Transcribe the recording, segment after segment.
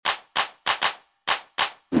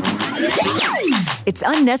It's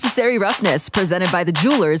Unnecessary Roughness, presented by the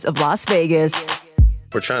Jewelers of Las Vegas.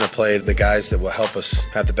 We're trying to play the guys that will help us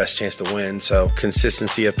have the best chance to win. So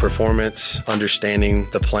consistency of performance, understanding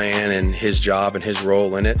the plan and his job and his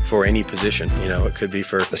role in it for any position. You know, it could be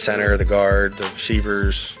for the center, the guard, the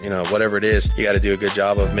receivers, you know, whatever it is. You got to do a good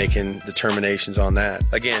job of making determinations on that.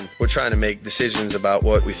 Again, we're trying to make decisions about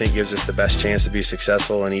what we think gives us the best chance to be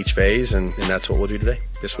successful in each phase, and that's what we'll do today,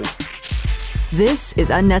 this week. This is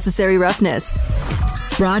Unnecessary Roughness.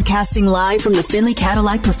 Broadcasting live from the Finley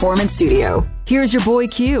Cadillac Performance Studio. Here's your boy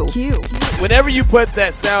Q. Whenever you put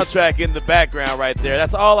that soundtrack in the background right there,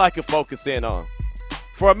 that's all I could focus in on.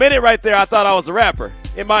 For a minute right there, I thought I was a rapper.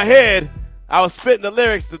 In my head, I was spitting the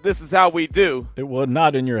lyrics that this is how we do. It was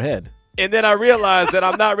not in your head. And then I realized that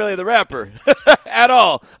I'm not really the rapper at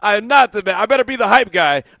all. I am not the – I better be the hype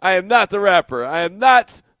guy. I am not the rapper. I am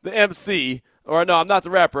not the MC. Or, no, I'm not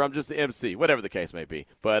the rapper. I'm just the MC, whatever the case may be.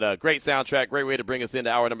 But great soundtrack, great way to bring us into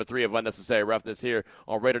hour number 3 of Unnecessary Roughness here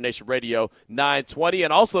on Raider Nation Radio 920.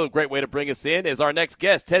 And also a great way to bring us in is our next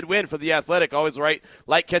guest, Ted Nguyen for The Athletic. Always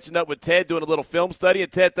like catching up with Ted, doing a little film study.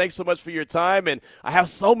 And, Ted, thanks so much for your time. And I have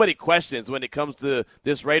so many questions when it comes to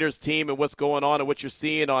this Raiders team and what's going on and what you're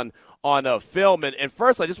seeing on film. And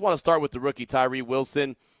first, I just want to start with the rookie Tyree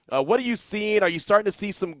Wilson. What are you seeing? Are you starting to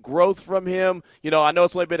see some growth from him? You know, I know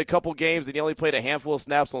it's only been a couple games and he only played a handful of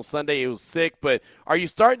snaps on Sunday. He was sick. But are you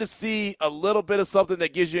starting to see a little bit of something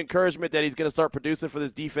that gives you encouragement that he's going to start producing for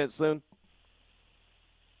this defense soon?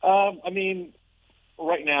 I mean,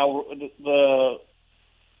 right now, the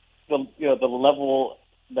level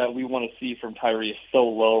that we want to see from Tyree is so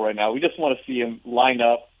low right now. We just want to see him line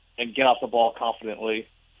up and get off the ball confidently.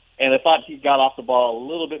 And I thought he got off the ball a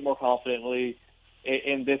little bit more confidently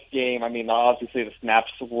in this game. I mean, obviously the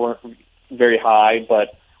snaps weren't very high, but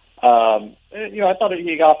I thought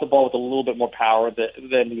he got off the ball with a little bit more power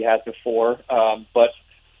than he has before. But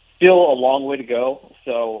still a long way to go.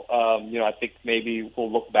 So I think maybe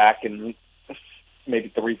we'll look back in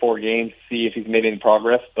maybe 3-4 games, see if he's made any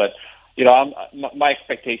progress. But my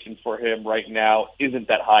expectations for him right now isn't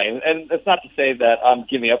that high, and it's not to say that I'm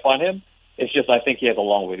giving up on him. It's just I think he has a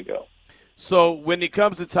long way to go. So when it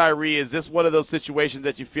comes to Tyree, is this one of those situations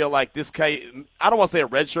that you feel like this guy, I don't want to say a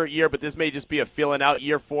redshirt year, but this may just be a filling out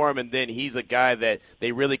year for him, and then he's a guy that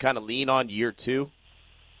they really kind of lean on year 2?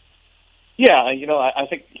 Yeah, I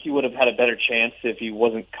think he would have had a better chance if he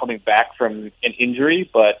wasn't coming back from an injury,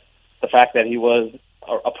 but the fact that he was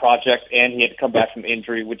a project and he had to come back from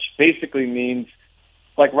injury, which basically means,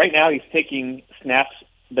 like right now he's taking snaps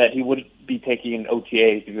that he wouldn't be taking in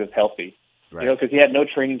OTAs if he was healthy. Right. Because he had no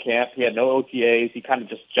training camp, he had no OTAs, he kind of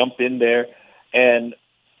just jumped in there, and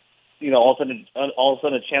all of a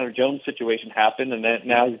sudden a Chandler Jones situation happened, and then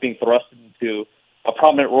now he's being thrust into a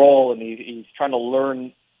prominent role, and he's trying to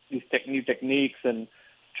learn these new techniques and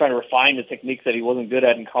trying to refine the techniques that he wasn't good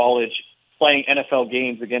at in college, playing NFL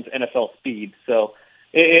games against NFL speed. So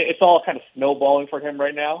it's all kind of snowballing for him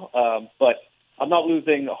right now, but I'm not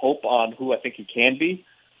losing hope on who I think he can be.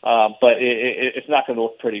 But it's not going to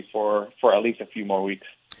look pretty for at least a few more weeks.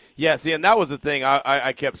 Yeah, see, and that was the thing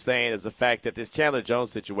I kept saying is the fact that this Chandler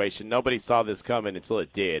Jones situation, nobody saw this coming until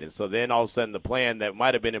it did. And so then all of a sudden the plan that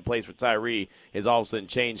might have been in place for Tyree is all of a sudden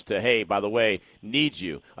changed to, hey, by the way, need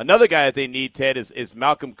you. Another guy that they need, Ted, is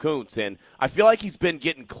Malcolm Kuntz. And I feel like he's been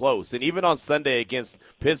getting close. And even on Sunday against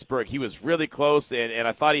Pittsburgh, he was really close. And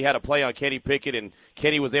I thought he had a play on Kenny Pickett, and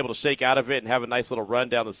Kenny was able to shake out of it and have a nice little run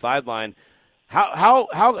down the sideline.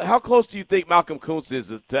 How close do you think Malcolm Kuntz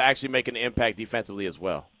is to actually making an impact defensively as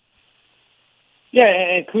well? Yeah,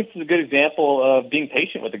 and Kuntz is a good example of being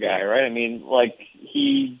patient with the guy, right? I mean, like,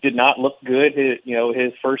 he did not look good,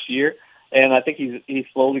 his first year, and I think he's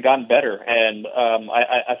slowly gotten better. And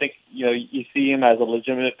I think you see him as a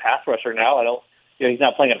legitimate pass rusher now. He's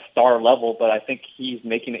not playing at a star level, but I think he's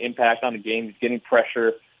making an impact on the game. He's getting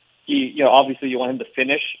pressure. Obviously you want him to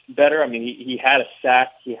finish better. I mean, he had a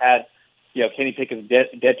sack. He had. Kenny Pickett was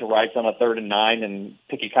dead to rights on a 3rd and 9, and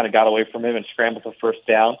Pickett kind of got away from him and scrambled for first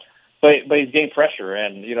down. But he's getting pressure,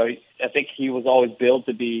 and I think he was always billed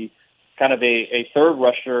to be kind of a third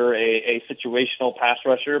rusher, a situational pass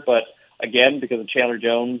rusher. But again, because of Chandler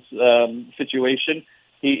Jones' situation,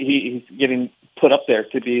 he's getting put up there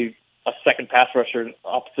to be a second pass rusher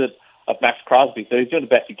opposite of Max Crosby. So he's doing the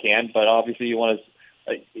best he can. But obviously,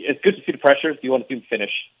 it's good to see the pressures. You want to see him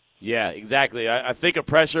finish. Yeah, exactly. I think of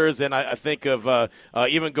pressures, and I think of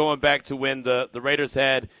even going back to when the Raiders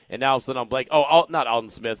had, and now all of a sudden I'm blank. Oh, not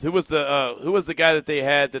Alden Smith. Who was the guy that they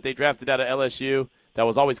had that they drafted out of LSU that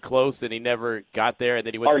was always close and he never got there, and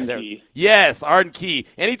then he went Arden to Key. Yes, Arden Key.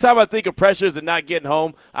 Anytime I think of pressures and not getting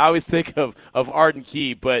home, I always think of Arden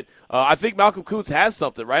Key. But I think Malcolm Kuntz has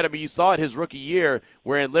something, right? I mean, you saw it his rookie year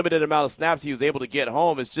where in limited amount of snaps he was able to get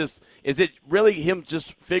home. It's just, is it really him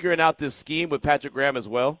just figuring out this scheme with Patrick Graham as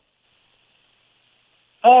well?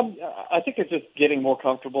 I think it's just getting more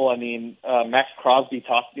comfortable. I mean, Max Crosby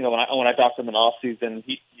talked. When I talked to him in the off season,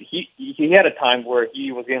 he had a time where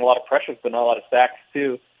he was getting a lot of pressures, but not a lot of sacks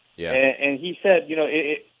too. Yeah. And he said,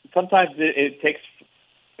 sometimes it takes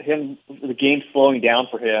him, the game slowing down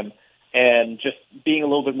for him, and just being a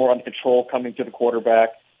little bit more under control coming to the quarterback.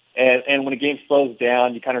 And when a game slows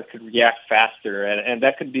down, you kind of could react faster, and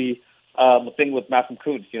that could be the thing with Malcolm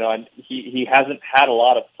Kuntz. And he hasn't had a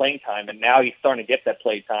lot of playing time, and now he's starting to get that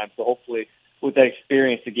play time. So hopefully, with that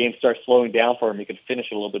experience, the game starts slowing down for him. He can finish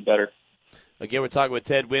it a little bit better. Again, we're talking with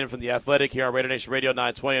Ted Nguyen from The Athletic here on Raider Nation Radio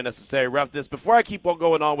 920 Unnecessary Roughness. Before I keep on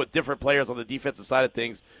going on with different players on the defensive side of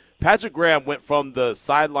things, Patrick Graham went from the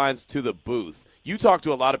sidelines to the booth. You talked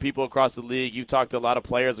to a lot of people across the league. You talked to a lot of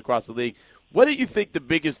players across the league. What do you think the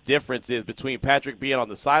biggest difference is between Patrick being on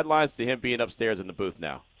the sidelines to him being upstairs in the booth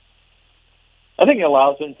now? I think it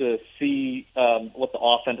allows him to see what the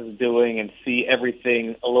offense is doing and see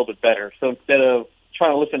everything a little bit better. So instead of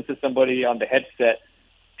trying to listen to somebody on the headset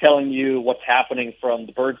telling you what's happening from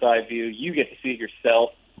the bird's eye view, you get to see it yourself.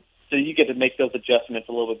 So you get to make those adjustments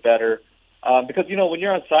a little bit better. Because, when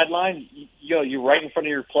you're on sideline, you're right in front of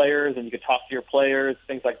your players and you can talk to your players,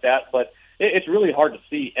 things like that. But it's really hard to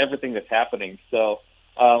see everything that's happening. So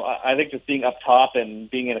I think just being up top and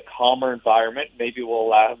being in a calmer environment maybe will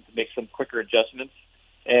allow him to make some quicker adjustments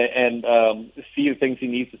and see the things he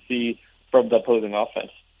needs to see from the opposing offense.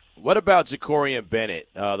 What about Jacorian Bennett,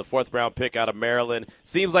 the fourth-round pick out of Maryland?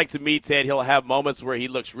 Seems like to me, Ted, he'll have moments where he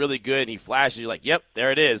looks really good and he flashes. You're like, yep,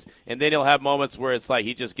 there it is. And then he'll have moments where it's like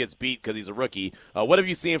he just gets beat because he's a rookie. What have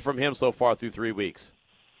you seen from him so far through 3 weeks?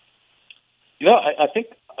 I think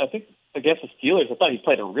against the Steelers, I thought he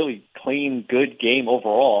played a really clean, good game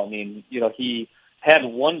overall. I mean, he had he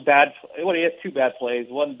had two bad plays.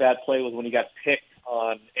 One bad play was when he got picked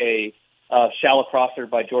on a shallow crosser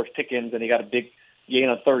by George Pickens, and he got a big gain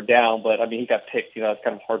on third down, but, he got picked. It's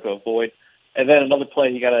kind of hard to avoid. And then another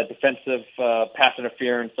play, he got a defensive pass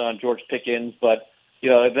interference on George Pickens, but,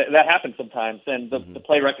 that happens sometimes. And the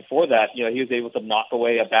play right before that, he was able to knock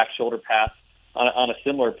away a back shoulder pass on a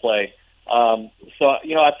similar play. So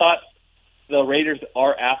I thought the Raiders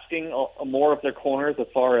are asking more of their corners as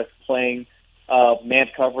far as playing man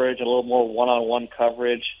coverage, a little more one-on-one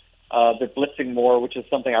coverage. They're blitzing more, which is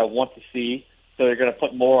something I want to see. So they're going to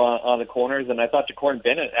put more on the corners. And I thought Jacorian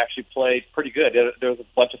Bennett actually played pretty good. There was a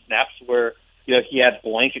bunch of snaps where he had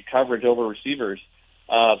blanket coverage over receivers.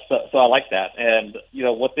 So I like that. And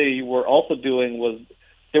what they were also doing was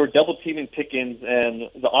they were double teaming Pickens, and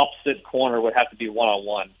the opposite corner would have to be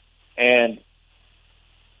one-on-one. And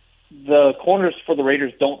the corners for the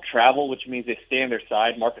Raiders don't travel, which means they stay on their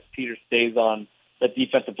side. Marcus Peters stays on the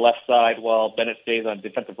defensive left side while Bennett stays on the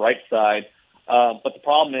defensive right side. But the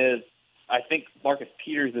problem is, I think Marcus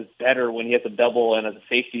Peters is better when he has a double and as a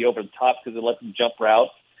safety over the top because it lets him jump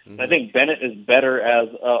routes. Mm-hmm. And I think Bennett is better as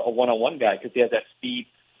a one-on-one guy because he has that speed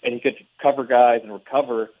and he could cover guys and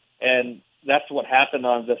recover. And that's what happened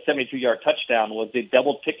on the 72-yard touchdown was they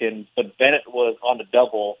doubled Pickens, but Bennett was on the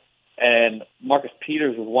double, and Marcus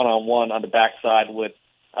Peters was one-on-one on the backside with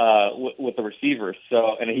the receivers.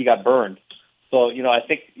 So, and he got burned. So, I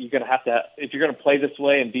think you're going to have to, if you're going to play this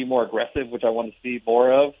way and be more aggressive, which I want to see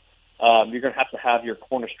more of, you're going to have your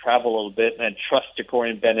corners travel a little bit and trust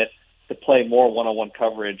Jacorian Bennett to play more one-on-one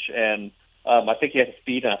coverage. And I think he has the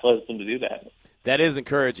speed and athleticism to do that. That is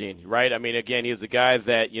encouraging, right? I mean, again, he's a guy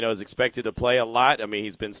that, is expected to play a lot. I mean,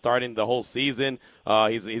 he's been starting the whole season.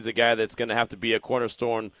 He's a guy that's going to have to be a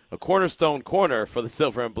cornerstone corner for the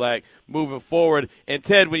Silver and Black moving forward. And,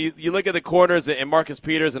 Ted, when you look at the corners and Marcus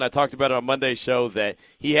Peters, and I talked about it on Monday's show, that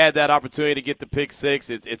he had that opportunity to get the pick six.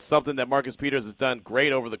 It's something that Marcus Peters has done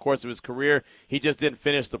great over the course of his career. He just didn't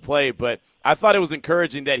finish the play. But I thought it was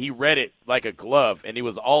encouraging that he read it like a glove, and he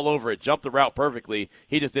was all over it, jumped the route perfectly.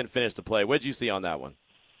 He just didn't finish the play. What did you see on that one?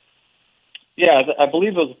 Yeah, I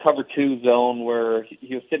believe it was a cover 2 zone where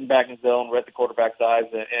he was sitting back in zone, read the quarterback's eyes,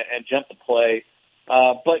 and jumped the play.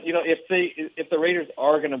 But if the Raiders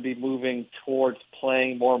are going to be moving towards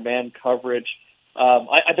playing more man coverage,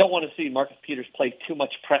 I don't want to see Marcus Peters play too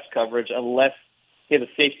much press coverage unless he has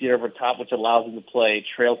a safety over top, which allows him to play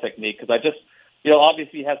trail technique. Because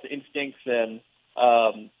obviously he has the instincts and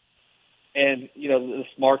the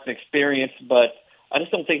smarts and experience, but I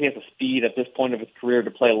just don't think he has the speed at this point of his career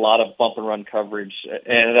to play a lot of bump and run coverage,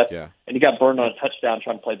 and he got burned on a touchdown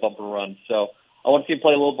trying to play bump and run. So I want to see him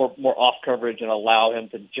play a little more off coverage and allow him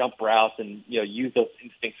to jump routes and use those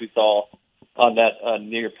instincts we saw on that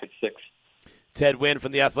near pick six. Ted Nguyen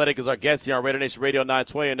from The Athletic is our guest here on Raider Nation Radio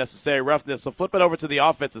 920 and Necessary Roughness. So flipping over to the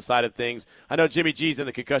offensive side of things, I know Jimmy G's in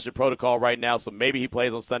the concussion protocol right now, so maybe he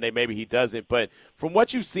plays on Sunday, maybe he doesn't. But from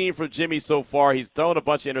what you've seen from Jimmy so far, he's thrown a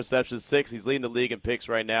bunch of interceptions, 6. He's leading the league in picks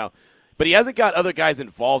right now. But he hasn't got other guys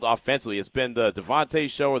involved offensively. It's been the Devontae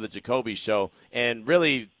show or the Jacoby show, and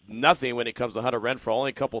really nothing when it comes to Hunter Renfrow,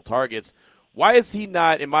 only a couple targets. Why is he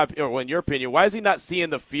not, in your opinion, why is he not seeing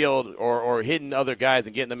the field or hitting other guys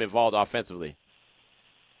and getting them involved offensively?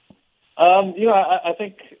 I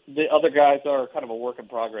think the other guys are kind of a work in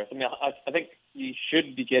progress. I mean, I think you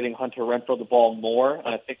should be getting Hunter Renfrow the ball more, and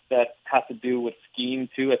I think that has to do with scheme,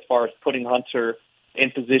 too, as far as putting Hunter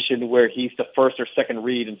in position where he's the first or second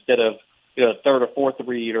read instead of third or fourth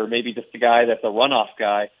read, or maybe just the guy that's a runoff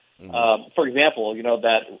guy. Mm-hmm. For example,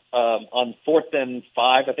 that on 4th and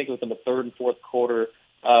 5, I think it was in the third and fourth quarter,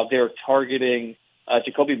 they were targeting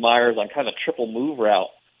Jacoby Myers on kind of a triple move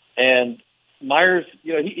route. And Myers,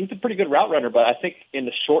 he's a pretty good route runner, but I think in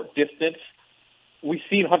the short distance, we've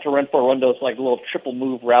seen Hunter Renfrow run those like little triple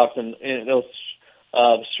move routes and those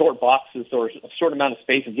short boxes or a short amount of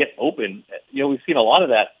space and get open. We've seen a lot of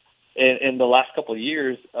that in the last couple of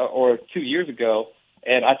years or 2 years ago,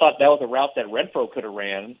 and I thought that was a route that Renfrow could have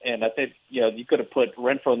ran. And I think you could have put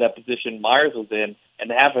Renfrow in that position Myers was in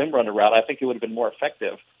and have him run a route. I think it would have been more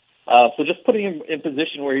effective. So just putting him in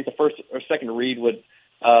position where he's the first or second read would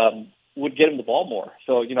get him the ball more.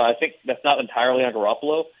 So, I think that's not entirely on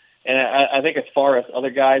Garoppolo. And I think as far as other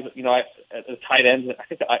guys, at the tight ends, I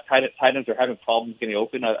think the tight ends are having problems getting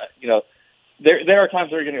open. There are times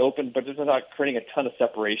they're getting open, but this is not creating a ton of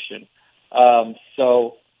separation. I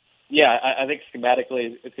think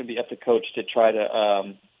schematically it's going to be up to coach to try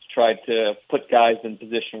to put guys in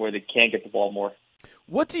position where they can get the ball more.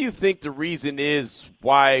 What do you think the reason is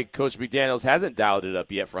why Coach McDaniels hasn't dialed it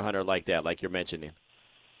up yet for Hunter like that, like you're mentioning?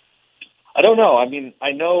 I don't know. I mean,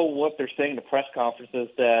 I know what they're saying in the press conferences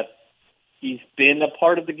that he's been a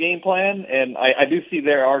part of the game plan, and I do see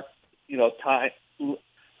there are,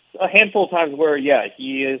 a handful of times where,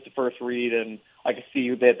 he is the first read, and I can see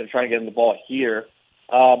that they're trying to get him the ball here.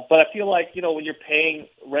 But I feel like, when you're paying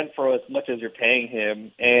Renfrow as much as you're paying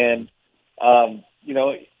him, and,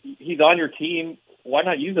 he's on your team, why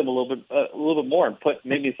not use him a little bit more and put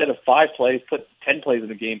maybe instead of 5 plays, put 10 plays in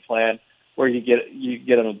the game plan where you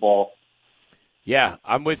get him the ball. Yeah,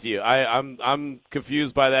 I'm with you. I'm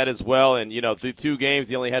confused by that as well. And, through 2 games,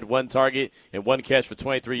 he only had 1 target and 1 catch for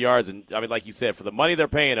 23 yards. And, I mean, like you said, for the money they're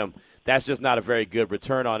paying him, that's just not a very good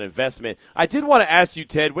return on investment. I did want to ask you,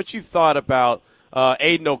 Ted, what you thought about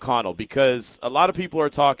Aiden O'Connell, because a lot of people are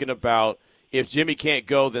talking about if Jimmy can't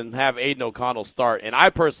go, then have Aiden O'Connell start. And I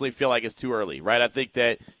personally feel like it's too early, right? I think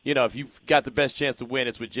that, if you've got the best chance to win,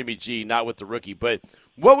 it's with Jimmy G, not with the rookie. But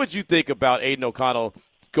what would you think about Aiden O'Connell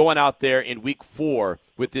going out there in week 4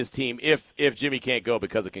 with this team if Jimmy can't go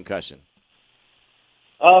because of concussion?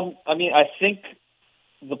 I think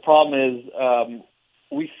the problem is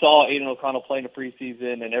we saw Aiden O'Connell play in the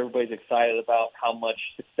preseason, and everybody's excited about how much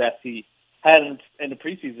success he had in the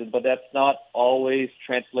preseason, but that's not always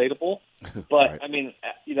translatable. But, right.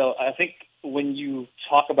 I think when you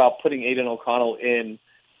talk about putting Aiden O'Connell in,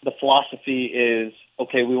 the philosophy is,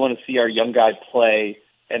 okay, we want to see our young guy play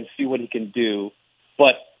and see what he can do.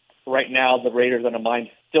 But right now, the Raiders are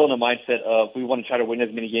still in a mindset of we want to try to win as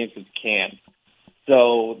many games as we can.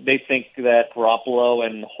 So they think that Garoppolo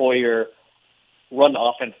and Hoyer run the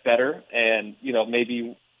offense better, and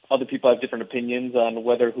maybe other people have different opinions on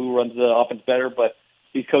who runs the offense better, but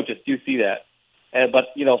these coaches do see that. But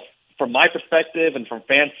from my perspective and from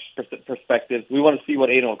fans' perspective, we want to see what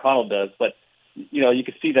Aiden O'Connell does. But you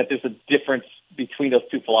can see that there's a difference between those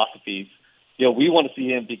two philosophies. We want to see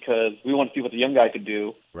him because we want to see what the young guy could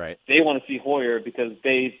do. Right. They want to see Hoyer because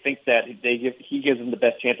they think that he gives them the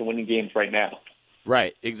best chance of winning games right now.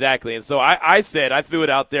 Right, exactly. And so I threw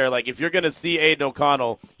it out there, like if you're going to see Aiden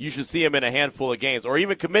O'Connell, you should see him in a handful of games or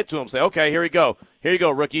even commit to him. Say, okay, here we go. Here you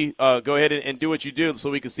go, rookie. Go ahead and do what you do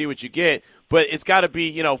so we can see what you get. But it's got to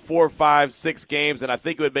be, 4, 5, 6 games, and I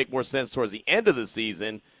think it would make more sense towards the end of the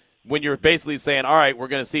season when you're basically saying, all right, we're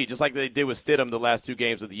going to see, just like they did with Stidham the last 2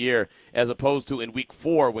 games of the year, as opposed to in week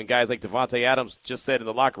 4 when guys like Devontae Adams just said in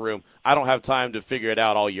the locker room, I don't have time to figure it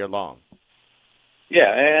out all year long.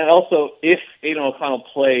 Yeah, and also if Aiden O'Connell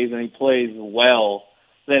plays and he plays well,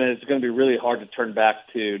 then it's going to be really hard to turn back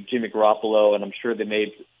to Jimmy Garoppolo, and I'm sure they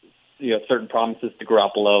made certain promises to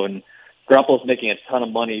Garoppolo, and Garoppolo's making a ton of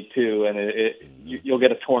money too, and you'll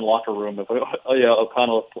get a torn locker room if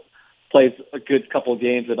O'Connell plays a good couple of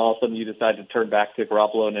games, and all of a sudden you decide to turn back to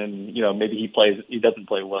Garoppolo, and then maybe he doesn't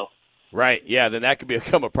play well. Right, yeah, then that could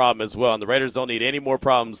become a problem as well. And the Raiders don't need any more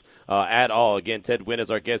problems at all. Again, Ted Nguyen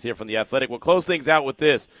is our guest here from The Athletic. We'll close things out with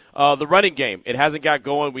this. The running game, it hasn't got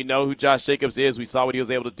going. We know who Josh Jacobs is. We saw what he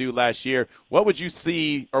was able to do last year. What would you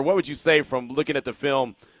see, or what would you say from looking at the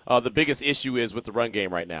film, the biggest issue is with the run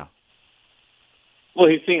game right now? Well,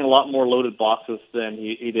 he's seeing a lot more loaded boxes than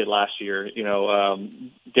he did last year.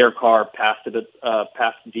 Derek Carr passed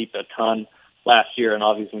deep a ton last year, and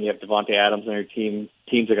obviously when you have Devontae Adams on your teams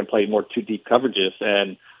are going to play more two deep coverages,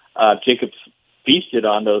 and Jacobs feasted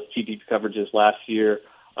on those two deep coverages last year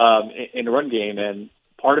in the run game, and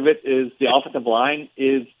part of it is the offensive line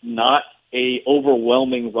is not a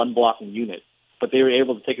overwhelming run blocking unit, but they were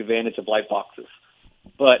able to take advantage of light boxes.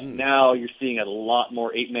 But now you're seeing a lot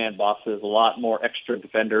more 8-man boxes, a lot more extra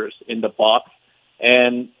defenders in the box,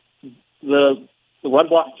 and the run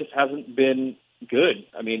block just hasn't been good.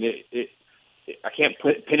 I mean, I can't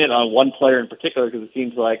pin it on one player in particular because it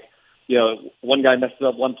seems like, one guy messes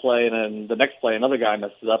up one play and then the next play another guy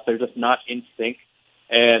messes up. They're just not in sync,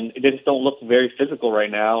 and they just don't look very physical right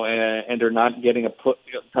now, and they're not getting a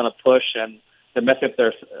ton of push, and they're messing up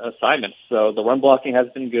their assignments. So the run blocking has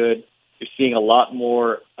been good. You're seeing a lot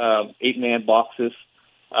more 8-man boxes,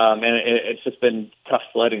 and it's just been tough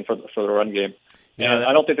sledding for the run game. Yeah, and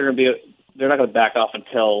I don't think they're not going to back off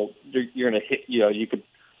until you're going to hit. You could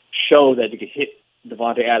show that you could hit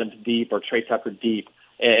Devontae Adams deep or Trey Tucker deep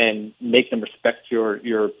and make them respect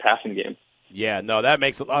your passing game. Yeah, no, that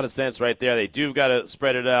makes a lot of sense right there. They do got to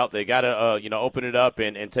spread it out. They got to, open it up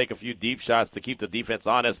and take a few deep shots to keep the defense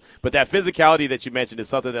honest. But that physicality that you mentioned is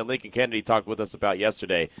something that Lincoln Kennedy talked with us about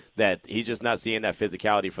yesterday, that he's just not seeing that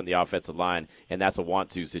physicality from the offensive line, and that's a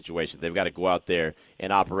want-to situation. They've got to go out there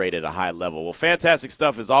and operate at a high level. Well, fantastic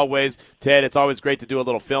stuff as always. Ted, it's always great to do a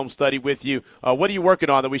little film study with you. What are you working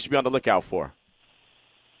on that we should be on the lookout for?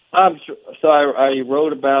 So I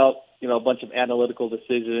wrote about a bunch of analytical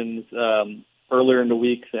decisions earlier in the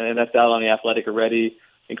week, and that's out on The Athletic already,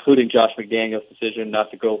 including Josh McDaniel's decision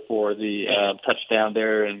not to go for the touchdown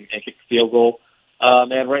there and kick the field goal.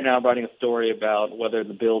 And right now I'm writing a story about whether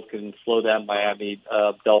the Bills can slow down Miami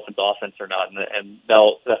Dolphins offense or not, and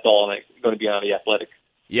that's all going to be on The Athletic.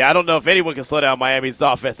 Yeah, I don't know if anyone can slow down Miami's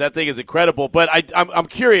offense. That thing is incredible. But I'm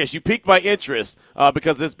curious. You piqued my interest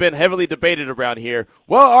because it's been heavily debated around here.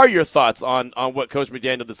 What are your thoughts on what Coach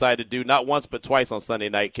McDaniel decided to do, not once but twice on Sunday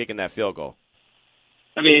night, kicking that field goal?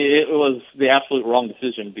 I mean, it was the absolute wrong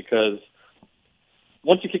decision because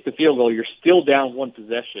once you kick the field goal, you're still down one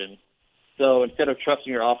possession. So instead of trusting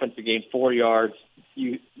your offense to gain 4 yards,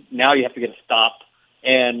 now you have to get a stop.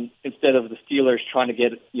 And instead of the Steelers trying to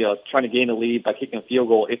gain a lead by kicking a field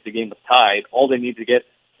goal if the game was tied, all they need to get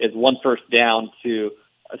is one first down to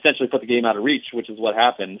essentially put the game out of reach, which is what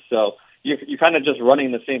happened. So you're kind of just running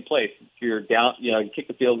in the same place. You're down, you kick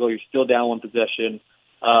the field goal, you're still down one possession,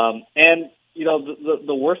 and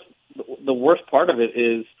the worst part of it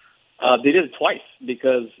is they did it twice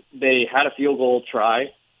because they had a field goal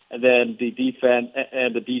try, and then the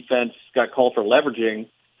defense got called for leveraging,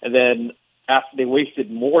 and then after they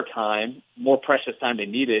wasted more precious time they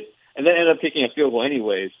needed, and then ended up kicking a field goal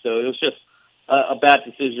anyways. So it was just a bad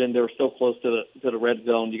decision. They were so close to the red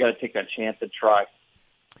zone. You got to take that chance and try.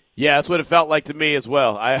 Yeah, that's what it felt like to me as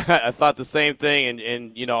well. I thought the same thing,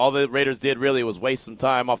 and all the Raiders did really was waste some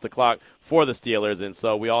time off the clock for the Steelers, and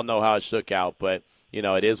so we all know how it shook out, but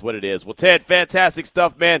it is what it is. Well, Ted, fantastic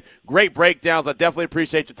stuff, man. Great breakdowns. I definitely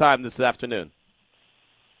appreciate your time this afternoon.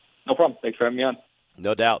 No problem. Thanks for having me on.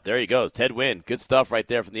 No doubt. There he goes. Ted Nguyen. Good stuff right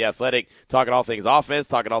there from The Athletic. Talking all things offense,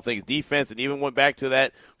 talking all things defense, and even went back to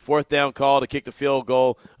that fourth down call to kick the field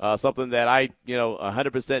goal, something that I,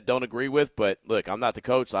 100% don't agree with. But, look, I'm not the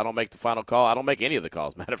coach, so I don't make the final call. I don't make any of the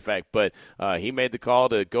calls, matter of fact. But he made the call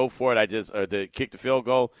to go for it. To kick the field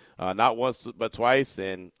goal, not once but twice,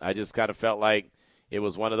 and I just kind of felt like it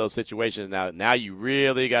was one of those situations. Now you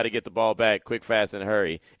really got to get the ball back quick, fast, and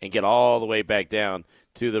hurry and get all the way back down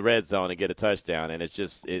to the red zone and get a touchdown. And it's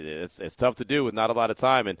just it's tough to do with not a lot of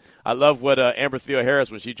time. And I love what Amber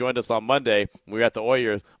Theo-Harris, when she joined us on Monday, we were at the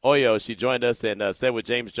Oyo, she joined us and said what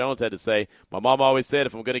James Jones had to say. My mom always said,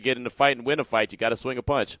 if I'm going to get in a fight and win a fight, you got to swing a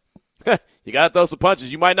punch. You got to throw some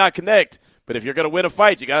punches. You might not connect, but if you're going to win a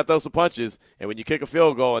fight, you got to throw some punches. And when you kick a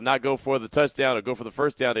field goal and not go for the touchdown or go for the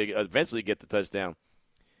first down to eventually get the touchdown,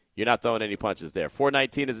 you're not throwing any punches there.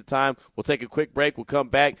 4:19 is the time. We'll take a quick break. We'll come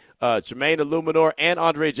back. Jermaine Illuminor and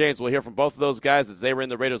Andre James. We'll hear from both of those guys as they were in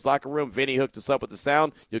the Raiders locker room. Vinny hooked us up with the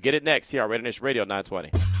sound. You'll get it next here on Raider Nation Radio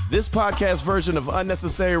 920. This podcast version of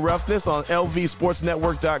Unnecessary Roughness on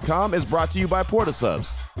lvsportsnetwork.com is brought to you by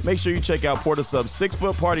Portasubs. Make sure you check out Portasubs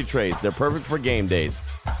 6-foot party trays. They're perfect for game days.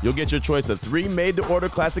 You'll get your choice of 3 made-to-order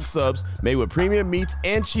classic subs made with premium meats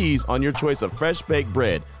and cheese on your choice of fresh baked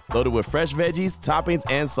bread, loaded with fresh veggies, toppings,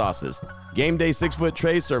 and sauces. Game day 6-foot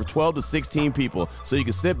trays serve 12 to 16 people, so you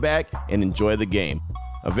can sit back and enjoy the game.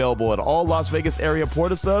 Available at all Las Vegas area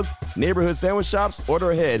Portasubs, neighborhood sandwich shops.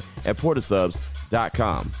 Order ahead at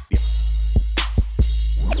portasubs.com.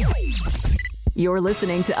 You're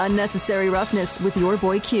listening to Unnecessary Roughness with your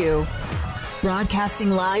boy Q.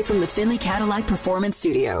 Broadcasting live from the Finley Cadillac Performance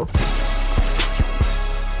Studio.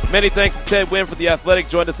 Many thanks to Ted Nguyen for The Athletic.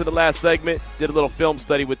 Joined us in the last segment. Did a little film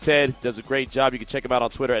study with Ted. Does a great job. You can check him out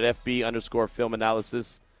on Twitter at FB_film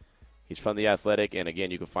analysis. He's from The Athletic, and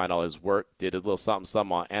again, you can find all his work. Did a little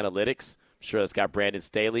something on analytics. I'm sure that's got Brandon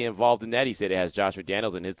Staley involved in that. He said it has Josh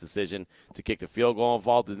McDaniels and his decision to kick the field goal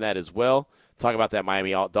involved in that as well. Talk about that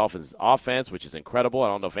Miami Dolphins offense, which is incredible. I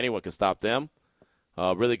don't know if anyone can stop them.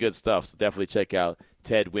 Really good stuff, so definitely check out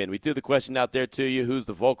Ted Nguyen. We threw the question out there to you, who's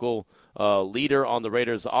the vocal leader on the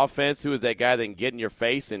Raiders offense? Who is that guy that can get in your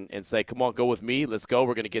face and say, come on, go with me, let's go,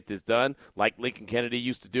 we're going to get this done, like Lincoln Kennedy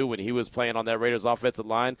used to do when he was playing on that Raiders offensive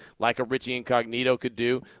line, like a Richie Incognito could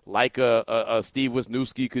do, like a Steve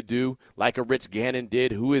Wisniewski could do, like a Rich Gannon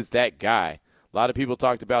did. Who is that guy? A lot of people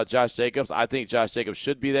talked about Josh Jacobs. I think Josh Jacobs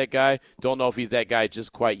should be that guy. Don't know if he's that guy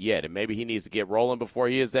just quite yet, and maybe he needs to get rolling before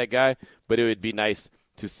he is that guy, but it would be nice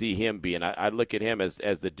to see him be. And I look at him as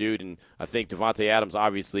the dude, and I think Devontae Adams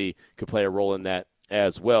obviously could play a role in that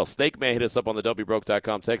as well. Snake Man hit us up on the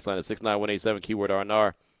don'tbebroke.com text line at 69187, keyword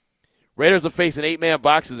RNR. Raiders are facing 8-man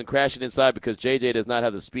boxes and crashing inside because JJ does not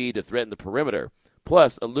have the speed to threaten the perimeter.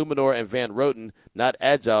 Plus, Illuminor and Van Roten not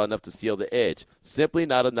agile enough to seal the edge. Simply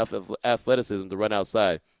not enough athleticism to run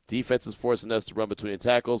outside. Defense is forcing us to run between the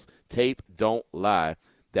tackles. Tape don't lie.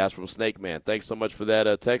 That's from Snake Man. Thanks so much for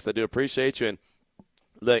that text. I do appreciate you. And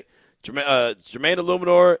look, Jermaine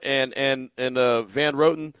Illuminor and Van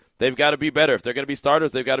Roten, they've got to be better. If they're going to be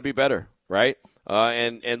starters, they've got to be better, right?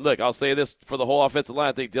 And look, I'll say this for the whole offensive line.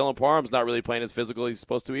 I think Dylan Parham's not really playing as physical as he's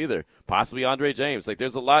supposed to either. Possibly Andre James. Like,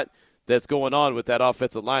 there's a lot that's going on with that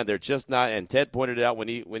offensive line. They're just not, and Ted pointed it out when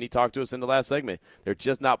he talked to us in the last segment, they're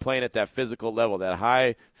just not playing at that physical level, that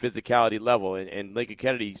high physicality level, and Lincoln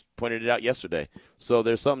Kennedy pointed it out yesterday. So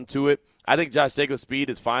there's something to it. I think Josh Jacobs' speed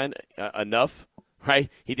is fine enough, right?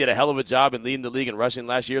 He did a hell of a job in leading the league in rushing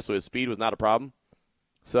last year, so his speed was not a problem.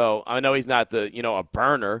 So I know he's not a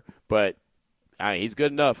burner, but he's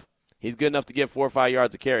good enough. He's good enough to get 4 or 5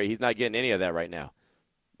 yards of carry. He's not getting any of that right now.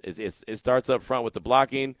 It starts up front with the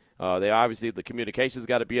blocking. The communication's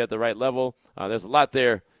got to be at the right level. There's a lot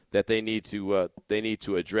there that they need to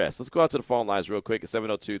address. Let's go out to the phone lines real quick at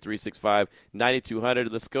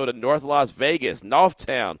 702-365-9200. Let's go to North Las Vegas,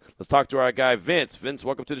 Northtown. Let's talk to our guy Vince. Vince,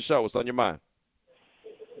 welcome to the show. What's on your mind?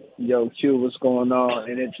 Yo, Q, what's going on?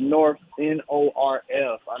 And it's North,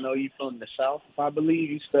 N-O-R-F. I know you from the South, I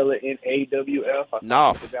believe. You spell it N-A-W-F.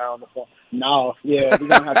 North. North, yeah. We're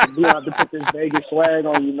going to have to put this Vegas swag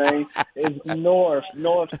on you, man. It's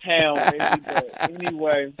Northtown, baby. But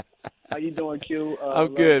anyway, how you doing, Q?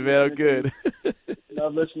 I'm good, man. I'm good.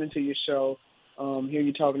 Love listening to your show. Here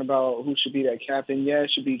you're talking about who should be that captain. Yeah,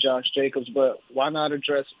 it should be Josh Jacobs, but why not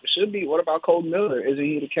address – what about Colton Miller? Isn't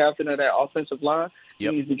he the captain of that offensive line?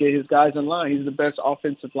 Yep. He needs to get his guys in line. He's the best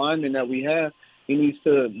offensive lineman that we have. He needs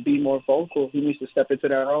to be more vocal. He needs to step into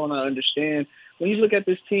that role, and I understand. When you look at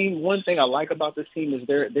this team, one thing I like about this team is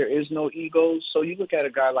there is no egos. So you look at a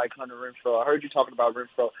guy like Hunter Renfrow. I heard you talking about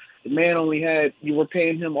Renfrow. The man you were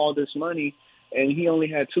paying him all this money, and he only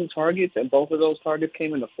had 2 targets, and both of those targets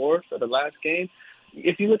came in the fourth of the last game.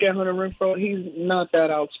 If you look at Hunter Renfrow, he's not that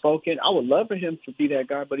outspoken. I would love for him to be that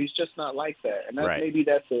guy, but he's just not like that. And maybe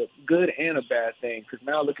that's a good and a bad thing, because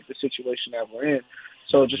now look at the situation that we're in.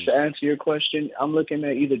 So just to answer your question, I'm looking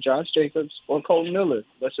at either Josh Jacobs or Colton Miller.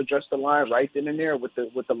 Let's address the line right then and there with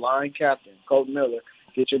the line captain, Colton Miller.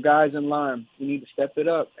 Get your guys in line. You need to step it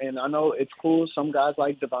up. And I know it's cool. Some guys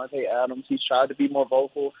like Devontae Adams. He's tried to be more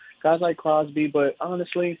vocal. Guys like Crosby. But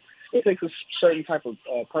honestly, it takes a certain type of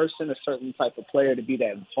person, a certain type of player to be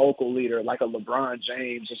that vocal leader, like a LeBron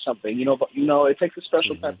James or something. It takes a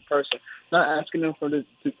special type of person.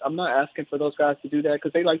 I'm not asking for those guys to do that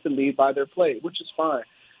because they like to lead by their play, which is fine.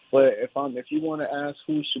 But if you want to ask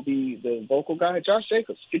who should be the vocal guy, Josh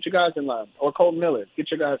Jacobs, get your guys in line, or Colton Miller, get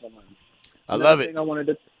your guys in line. I love it.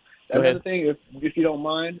 Another thing, if you don't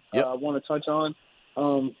mind, yep. I want to touch on.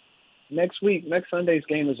 Next Sunday's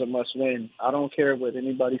game is a must-win. I don't care what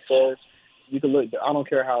anybody says. You can look. I don't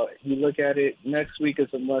care how you look at it. Next week is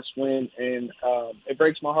a must-win, and it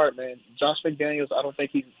breaks my heart, man. Josh McDaniels, I don't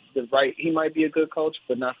think he's the right. He might be a good coach,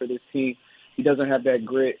 but not for this team. He doesn't have that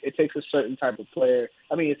grit. It takes a certain type of player.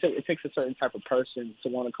 I mean, it takes a certain type of person to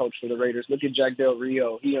want to coach for the Raiders. Look at Jack Del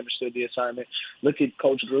Rio. He understood the assignment. Look at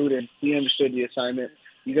Coach Gruden. He understood the assignment.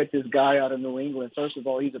 You got this guy out of New England. First of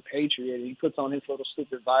all, he's a Patriot. He puts on his little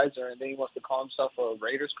stupid visor, and then he wants to call himself a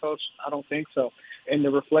Raiders coach. I don't think so. And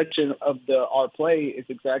the reflection of our play is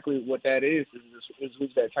exactly what that is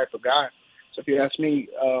who's that type of guy. So if you ask me,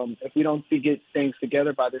 if we don't get things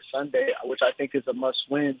together by this Sunday, which I think is a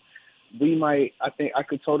must-win, I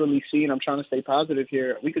could totally see, and I'm trying to stay positive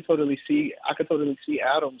here, I could totally see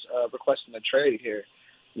Adams requesting a trade here.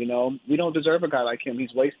 You know, we don't deserve a guy like him.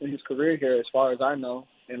 He's wasting his career here, as far as I know,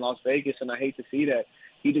 in Las Vegas, and I hate to see that.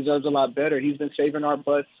 He deserves a lot better. He's been saving our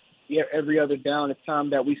butts every other down. It's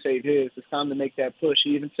time that we save his. It's time to make that push.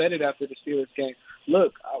 He even said it after the Steelers game.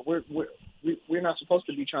 Look, we're not supposed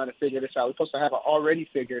to be trying to figure this out. We're supposed to have it already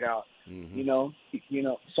figured out. Mm-hmm. You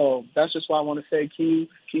know. So that's just why I want to say, Q,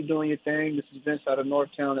 keep doing your thing. This is Vince out of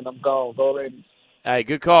Northtown, and I'm gone. Go Raiders. Hey,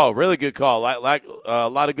 good call. Really good call. Like a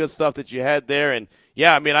lot of good stuff that you had there. And,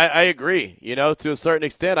 yeah, I mean, I agree. You know, to a certain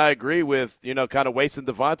extent, I agree with, kind of wasting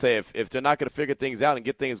Devontae. If they're not going to figure things out and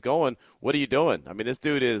get things going, what are you doing? I mean, this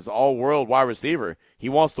dude is all-world wide receiver. He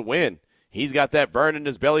wants to win. He's got that burn in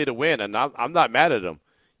his belly to win, and I'm not mad at him.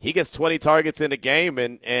 He gets 20 targets in a game,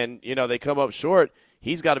 and they come up short.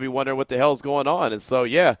 He's got to be wondering what the hell's going on. And so,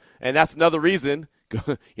 yeah, and that's another reason –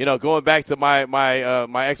 going back to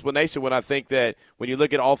my explanation when I think that when you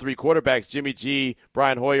look at all three quarterbacks, Jimmy G,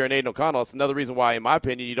 Brian Hoyer, and Aiden O'Connell, it's another reason why, in my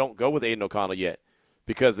opinion, you don't go with Aiden O'Connell yet.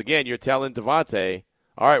 Because, again, you're telling Devontae,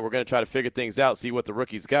 all right, we're going to try to figure things out, see what the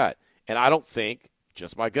rookie's got. And I don't think,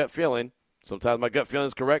 just my gut feeling, sometimes my gut feeling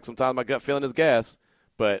is correct, sometimes my gut feeling is gas,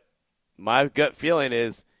 but my gut feeling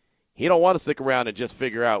is he don't want to stick around and just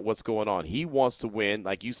figure out what's going on. He wants to win,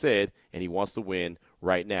 like you said, and he wants to win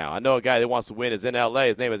right now. I know a guy that wants to win is in L.A.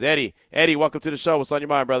 His name is Eddie. Eddie, welcome to the show. What's on your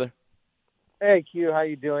mind, brother? Hey, Q, how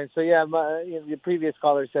you doing? So, yeah, the previous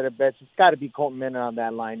caller said it best. It's got to be Colton Miller on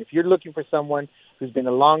that line. If you're looking for someone who's been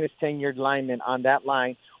the longest tenured lineman on that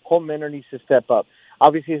line, Colton Miller needs to step up.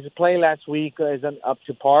 Obviously, his play last week isn't up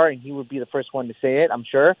to par, and he would be the first one to say it, I'm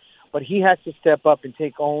sure. But he has to step up and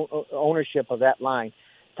take ownership of that line.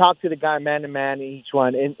 Talk to the guy man-to-man in each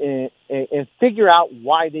one and figure out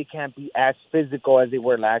why they can't be as physical as they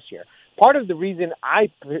were last year. Part of the reason I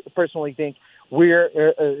personally think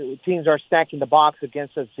teams are stacking the box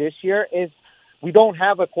against us this year is we don't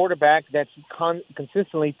have a quarterback that's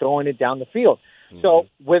consistently throwing it down the field. Mm-hmm. So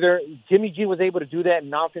whether Jimmy G was able to do that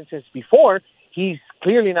in offenses before, he's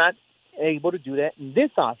clearly not able to do that in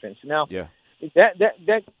this offense. Now, yeah.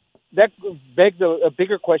 That begs a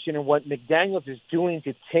bigger question in what McDaniels is doing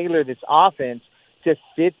to tailor this offense to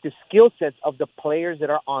fit the skill sets of the players that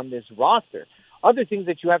are on this roster. Other things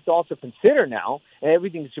that you have to also consider now, and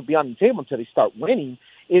everything should be on the table until they start winning,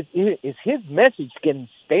 is his message getting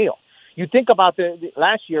stale. You think about the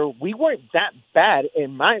last year, we weren't that bad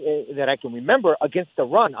that I can remember against the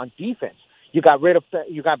run on defense. You got rid of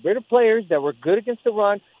players that were good against the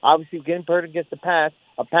run, obviously getting hurt against a pass.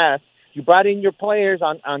 You brought in your players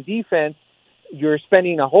on defense. You're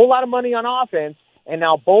spending a whole lot of money on offense, and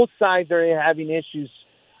now both sides are having issues.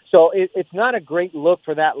 So it's not a great look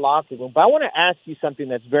for that locker room. But I want to ask you something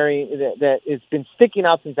that has been sticking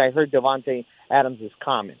out since I heard Davante Adams'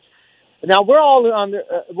 comments. Now we're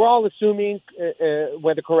all assuming,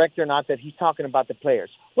 whether correct or not, that he's talking about the players.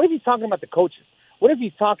 What if he's talking about the coaches? What if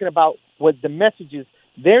he's talking about what the messages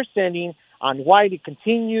they're sending on why to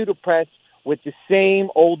continue to press with the same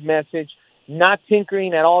old message, not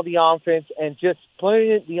tinkering at all the offense, and just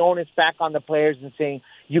putting the onus back on the players and saying,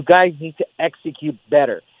 you guys need to execute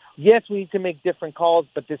better. Yes, we need to make different calls,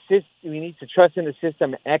 but we need to trust in the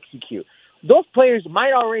system and execute. Those players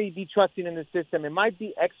might already be trusting in the system and might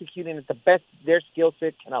be executing at the best their skill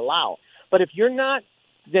set can allow. But if you're not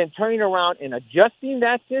then turning around and adjusting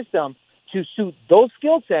that system to suit those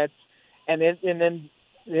skill sets, and then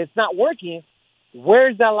it's not working,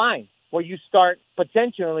 where's that line where you start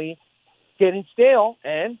potentially getting stale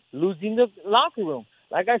and losing the locker room?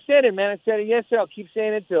 Like I said it, man. I said it yesterday. I'll keep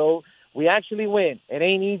saying it till we actually win. It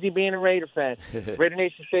ain't easy being a Raider fan. Raider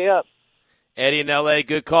Nation, stay up. Eddie in L.A.,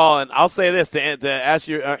 good call. And I'll say this to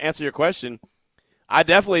answer your question. I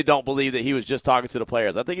definitely don't believe that he was just talking to the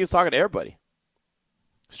players. I think he was talking to everybody,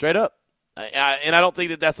 straight up. And I don't think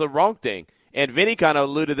that that's a wrong thing. And Vinny kind of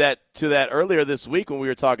alluded to that earlier this week when we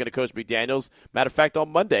were talking to Coach McDaniels. Matter of fact,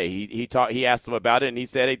 on Monday, he asked him about it, and he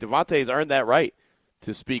said, hey, Devontae's earned that right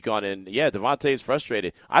to speak on. And, yeah, Devontae's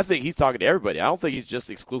frustrated. I think he's talking to everybody. I don't think he's just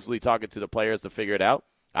exclusively talking to the players to figure it out.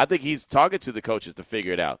 I think he's talking to the coaches to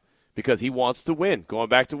figure it out because he wants to win, going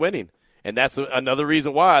back to winning. And that's another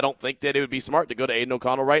reason why I don't think that it would be smart to go to Aiden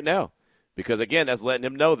O'Connell right now because, again, that's letting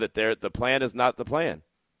him know that the plan is not the plan.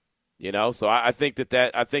 So I think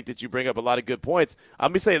that you bring up a lot of good points.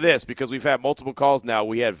 Let me say this because we've had multiple calls now.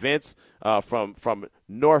 We had Vince from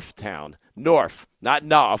Northtown. North, not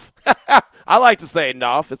North. I like to say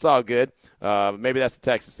North. It's all good. Maybe that's the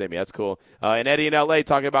Texas in me. That's cool. And Eddie in L.A.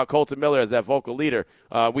 talking about Colton Miller as that vocal leader.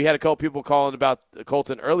 We had a couple people calling about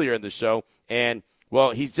Colton earlier in the show. And,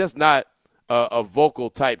 well, he's just not a vocal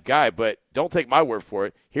type guy, but don't take my word for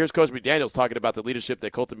it. Here's Coach McDaniels talking about the leadership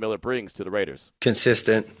that Colton Miller brings to the Raiders.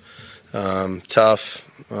 Consistent, tough,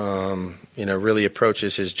 really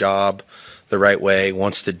approaches his job the right way,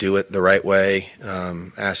 wants to do it the right way,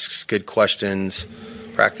 asks good questions,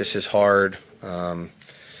 practices hard.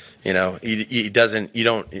 He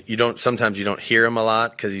doesn't, sometimes you don't hear him a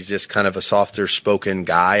lot because he's just kind of a softer spoken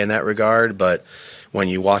guy in that regard. But when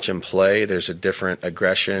you watch him play, there's a different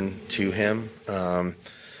aggression to him.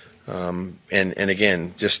 And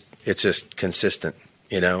again, it's just consistent,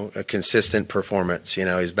 a consistent performance.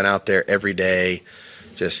 He's been out there every day,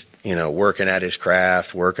 just, working at his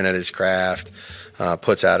craft,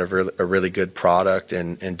 puts out a really good product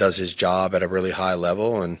and does his job at a really high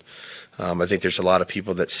level. And I think there's a lot of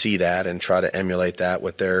people that see that and try to emulate that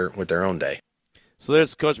with their own day. So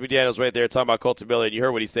there's Coach McDaniels right there talking about Colton Miller, and you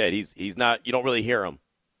heard what he said. He's not. You don't really hear him.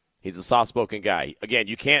 He's a soft-spoken guy. Again,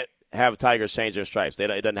 you can't have Tigers change their stripes. It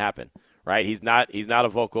doesn't happen, right? He's not a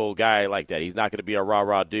vocal guy like that. He's not going to be a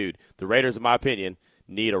rah-rah dude. The Raiders, in my opinion,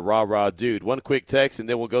 need a rah-rah dude. One quick text, and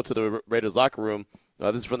then we'll go to the Raiders locker room.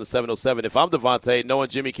 This is from the 707. If I'm Devontae, knowing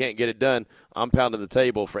Jimmy can't get it done, I'm pounding the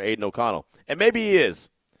table for Aiden O'Connell. And maybe he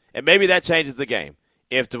is. And maybe that changes the game.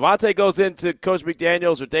 If Devontae goes into Coach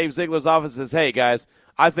McDaniels or Dave Ziegler's office and says, hey, guys,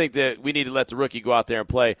 I think that we need to let the rookie go out there and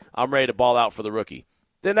play. I'm ready to ball out for the rookie.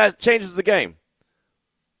 Then that changes the game.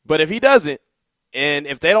 But if he doesn't, and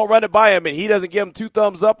if they don't run it by him and he doesn't give him 2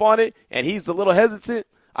 thumbs up on it and he's a little hesitant,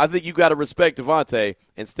 I think you got to respect Devontae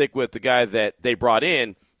and stick with the guy that they brought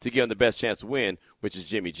in to give him the best chance to win, which is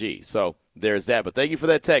Jimmy G. So there's that. But thank you for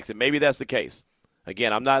that text, and maybe that's the case.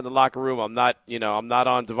 Again, I'm not in the locker room. I'm not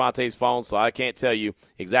on Devontae's phone, so I can't tell you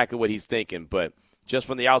exactly what he's thinking. But just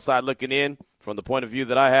from the outside looking in, from the point of view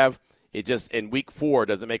that I have, it just in week 4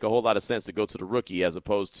 doesn't make a whole lot of sense to go to the rookie as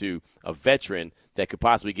opposed to a veteran that could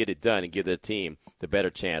possibly get it done and give their team the better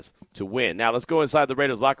chance to win. Now, let's go inside the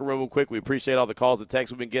Raiders locker room real quick. We appreciate all the calls and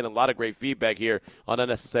texts. We've been getting a lot of great feedback here on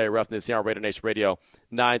Unnecessary Roughness here on Raider Nation Radio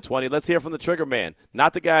 920. Let's hear from the trigger man.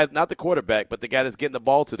 Not the quarterback, but the guy that's getting the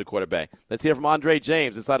ball to the quarterback. Let's hear from Andre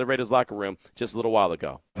James inside the Raiders locker room just a little while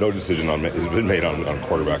ago. No decision has been made on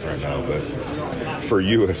quarterback right now, but for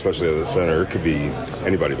you, especially as a center, it could be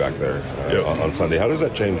anybody back there on Sunday. How does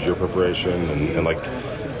that change your preparation and like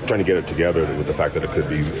trying to get it together with the fact that it could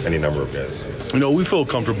be any number of guys? We feel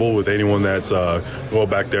comfortable with anyone that's going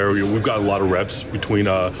back there. We've got a lot of reps between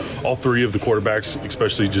all 3 of the quarterbacks,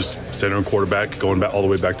 especially just center and quarterback, going back all the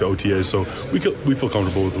way back to OTA. So we feel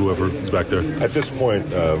comfortable with whoever is back there. At this point,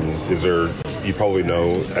 you probably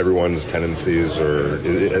know everyone's tendencies, or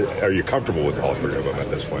are you comfortable with all 3 of them at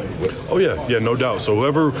this point? Oh, yeah, no doubt. So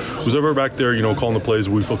who's ever back there, calling the plays,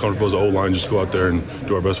 we feel comfortable as a O-line, just go out there and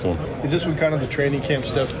do our best for them. Is this when kind of the training camp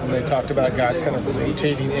stuff, when they talked about guys kind of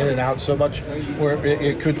rotating in and out so much, where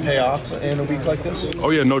it could pay off in a week like this?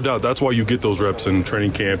 Oh, yeah, no doubt. That's why you get those reps in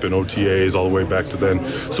training camp and OTAs all the way back to then,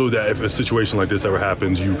 so that if a situation like this ever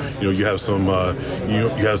happens, you have some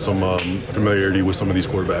familiarity with some of these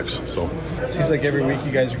quarterbacks. So seems like every week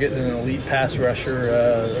you guys are getting an elite pass rusher.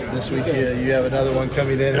 This week you have another one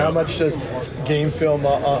coming in. Yeah. How much does game film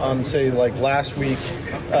on say like last week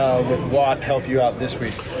with Watt help you out this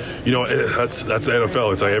week? That's the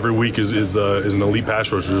NFL. It's like every week is an elite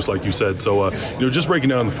pass rusher, just like you said. So just breaking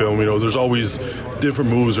down the film, there's always different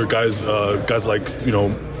moves or guys like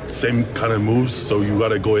same kind of moves. So you got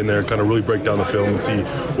to go in there and kind of really break down the film and see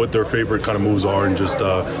what their favorite kind of moves are, and just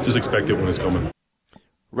expect it when it's coming.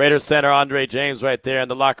 Raiders center Andre James right there in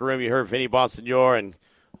the locker room. You heard Vinny Bonsignor and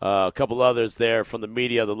a couple others there from the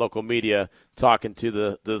media, the local media, talking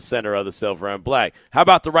to the center of the Silver and Black. How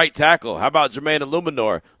about the right tackle? How about Jermaine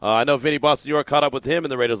Illuminor? I know Vinny Bonsignor caught up with him in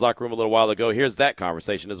the Raiders locker room a little while ago. Here's that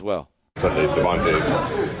conversation as well. Sunday,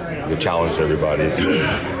 Devontae challenged everybody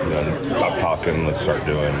to stop talking, let's start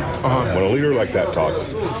doing. When a leader like that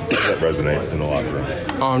talks, how does that resonate in the locker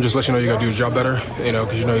room? Just let you know you got to do your job better,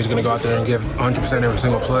 because he's going to go out there and give 100% every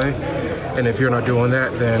single play. And if you're not doing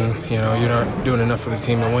that, then, you're not doing enough for the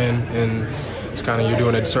team to win. And it's kind of you're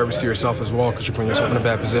doing a disservice to yourself as well because you're putting yourself in a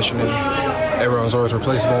bad position, and everyone's always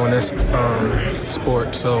replaceable in this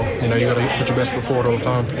sport. So, you got to put your best foot forward all the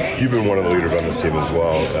time. You've been one of the leaders on this team as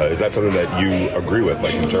well. Is that something that you agree with,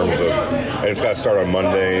 like in terms of, and it's got to start on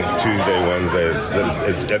Monday, Tuesday, Wednesday,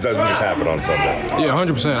 it doesn't just happen on Sunday? Yeah,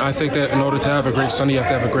 100%. I think that in order to have a great Sunday, you have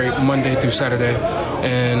to have a great Monday through Saturday.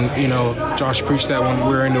 And, Josh preached that when we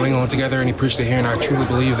were in New England together, and he preached it here, and I truly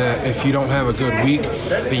believe that if you don't have a good week,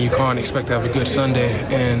 then you can't expect to have a good Sunday.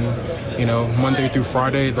 And, Monday through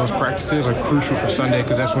Friday, those practices are crucial for Sunday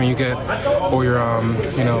because that's when you get all your,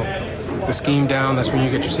 the scheme down. That's when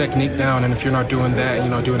you get your technique down. And if you're not doing that, you're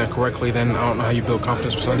not doing that correctly, then I don't know how you build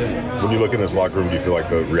confidence for Sunday. When you look in this locker room, do you feel like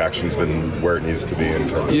the reaction's been where it needs to be in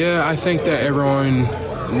terms of? Yeah, I think that everyone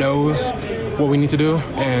knows what we need to do,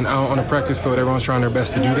 and out on the practice field, everyone's trying their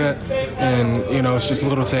best to do that. And, it's just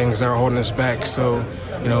little things that are holding us back. So,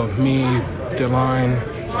 me, the line,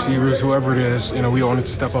 receivers, whoever it is, we all need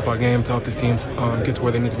to step up our game to help this team get to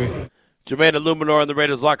where they need to be. Jermaine Illuminor in the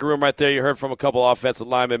Raiders locker room right there. You heard from a couple offensive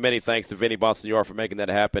linemen. Many thanks to Vinny Bonsignore for making that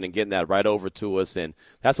happen and getting that right over to us. And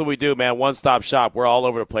that's what we do, man. One-stop shop. We're all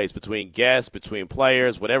over the place between guests, between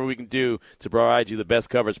players, whatever we can do to provide you the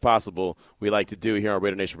best coverage possible. We like to do here on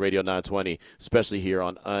Raider Nation Radio 920, especially here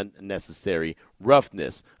on Unnecessary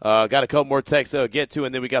Roughness. Got a couple more texts I'll get to,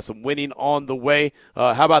 and then we got some winning on the way.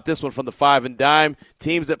 How about this one from the 5 and Dime?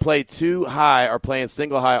 Teams that play too high are playing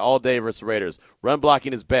single high all day versus Raiders. Run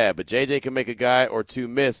blocking is bad, but JJ can make a guy or two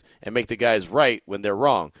miss and make the guys right when they're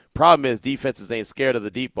wrong. Problem is defenses ain't scared of the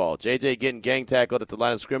deep ball. JJ getting gang tackled at the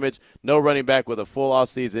line of scrimmage. No running back with a full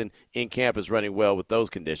offseason in camp is running well with those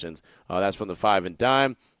conditions. That's from the 5 and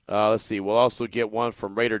Dime. Let's see. We'll also get one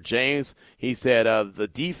from Raider James. He said, the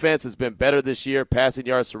defense has been better this year. Passing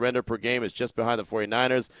yards surrender per game is just behind the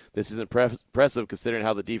 49ers. This is impressive considering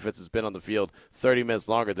how the defense has been on the field 30 minutes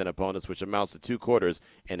longer than opponents, which amounts to 2 quarters,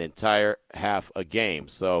 an entire half a game.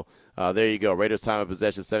 So there you go. Raiders time of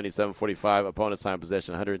possession, 77-45. Opponents time of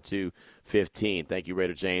possession, 102-15. Thank you,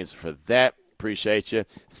 Raider James, for that. Appreciate you.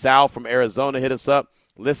 Sal from Arizona hit us up.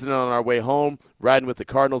 Listening on our way home, riding with the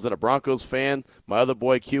Cardinals and a Broncos fan. My other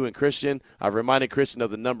boy, Q, and Christian. I've reminded Christian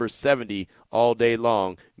of the number 70 all day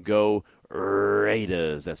long. Go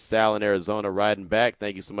Raiders. That's Sal in Arizona riding back.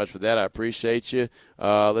 Thank you so much for that. I appreciate you.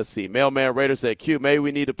 Let's see. Mailman Raider said, Q, maybe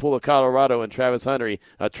we need to pull a Colorado and Travis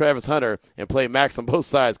Hunter and play Max on both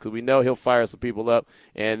sides because we know he'll fire some people up,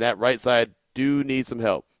 and that right side do need some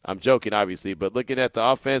help. I'm joking, obviously, but looking at the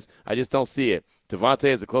offense, I just don't see it. Devontae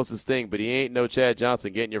is the closest thing, but he ain't no Chad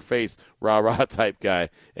Johnson get in your face, rah-rah type guy,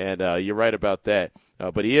 and you're right about that.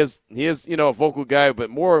 But he is a vocal guy, but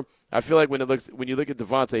more I feel like when you look at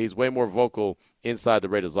Devontae, he's way more vocal inside the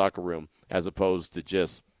Raiders locker room as opposed to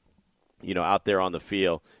just out there on the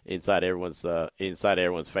field inside everyone's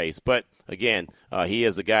face. But again, he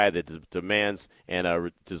is a guy that demands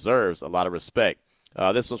and deserves a lot of respect.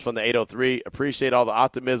 This one's from the 803. Appreciate all the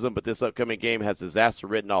optimism, but this upcoming game has disaster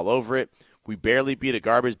written all over it. We barely beat a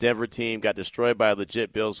garbage Denver team, got destroyed by a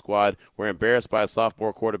legit Bills squad. We're embarrassed by a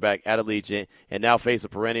sophomore quarterback at Allegiant, and now face a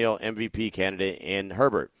perennial MVP candidate in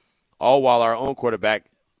Herbert. All while our own quarterback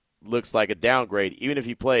looks like a downgrade, even if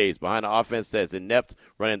he plays behind an offense that's inept,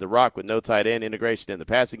 running the rock with no tight end integration in the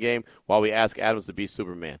passing game, while we ask Adams to be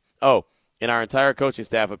Superman. Oh, and our entire coaching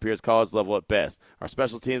staff appears college level at best. Our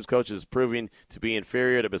special teams coach is proving to be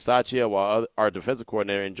inferior to Bisaccia, while our defensive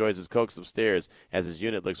coordinator enjoys his cokes upstairs as his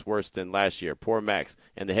unit looks worse than last year. Poor Max.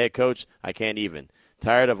 And the head coach, I can't even.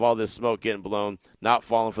 Tired of all this smoke getting blown, not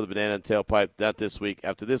falling for the banana tailpipe, not this week.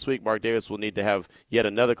 After this week, Mark Davis will need to have yet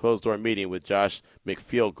another closed-door meeting with Josh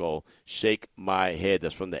McFieldgoal. Shake my head.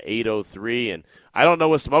 That's from the 803. And I don't know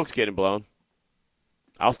what smoke's getting blown.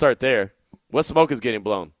 I'll start there. What smoke is getting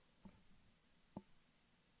blown?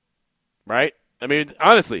 Right? I mean,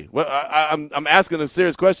 honestly, I'm asking a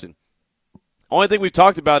serious question. Only thing we've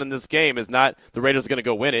talked about in this game is not the Raiders are going to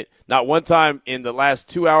go win it. Not one time in the last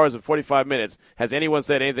 2 hours and 45 minutes has anyone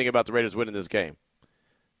said anything about the Raiders winning this game.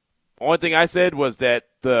 Only thing I said was that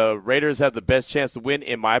the Raiders have the best chance to win,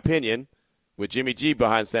 in my opinion, with Jimmy G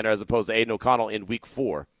behind center as opposed to Aiden O'Connell in week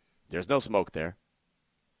 4. There's no smoke there.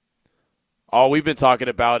 All we've been talking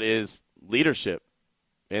about is leadership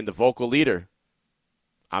and the vocal leader.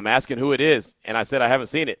 I'm asking who it is, and I said I haven't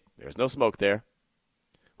seen it. There's no smoke there.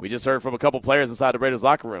 We just heard from a couple players inside the Raiders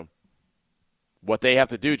locker room what they have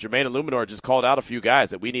to do. Jermaine Illuminor just called out a few guys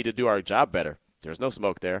that we need to do our job better. There's no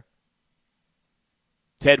smoke there.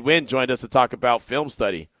 Ted Nguyen joined us to talk about film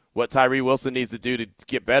study, what Tyree Wilson needs to do to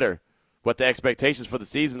get better, what the expectations for the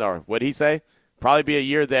season are. What'd he say? Probably be a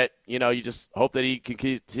year that, you just hope that he can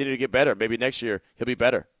continue to get better. Maybe next year he'll be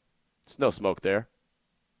better. There's no smoke there.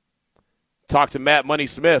 Talk to Matt Money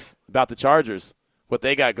Smith about the Chargers, what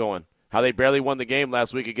they got going, how they barely won the game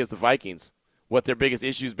last week against the Vikings, what their biggest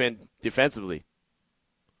issue's been defensively,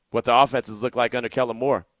 what the offenses look like under Kellen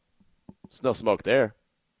Moore. There's no smoke there.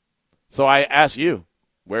 So I ask you,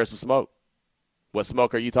 where's the smoke? What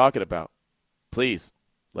smoke are you talking about? Please,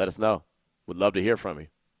 let us know. Would love to hear from you.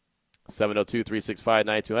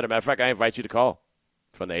 702-365-9200. Matter of fact, I invite you to call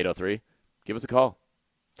from the 803. Give us a call.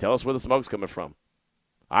 Tell us where the smoke's coming from.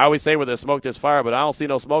 I always say where there's smoke, there's fire, but I don't see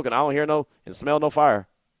no smoke, and I don't hear no and smell no fire.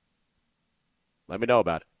 Let me know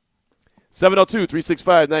about it.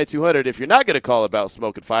 702-365-9200. If you're not going to call about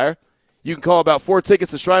smoke and fire, you can call about 4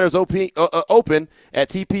 tickets to Shriners Open at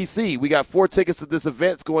TPC. We got 4 tickets to this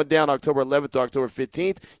event. It's going down October 11th to October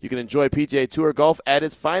 15th. You can enjoy PGA Tour golf at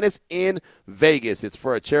its finest in Vegas. It's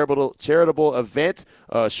for a charitable event.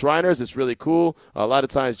 Shriners, it's really cool. A lot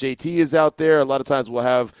of times JT is out there. A lot of times we'll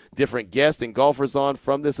have different guests and golfers on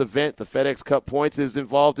from this event. The FedEx Cup Points is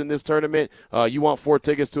involved in this tournament. You want 4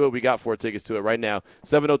 tickets to it? We got 4 tickets to it right now.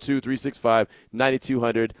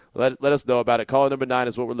 702-365-9200. Let us know about it. Caller number 9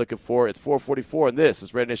 is what we're looking for. It's 444, and this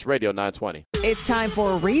is Red Nation Radio 920. It's time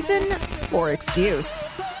for reason or excuse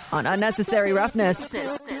on Unnecessary Roughness.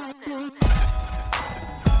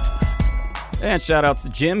 And shout out to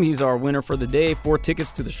Jim. He's our winner for the day. 4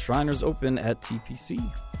 tickets to the Shriners Open at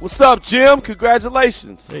TPC. What's up, Jim?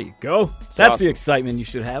 Congratulations. There you go. That's awesome. The excitement you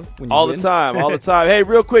should have when you all win. the time. Hey,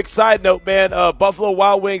 real quick side note, man. Buffalo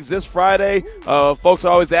Wild Wings this Friday. Folks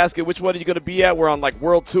are always asking, which one are you going to be at? We're on,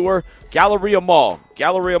 world tour. Galleria Mall.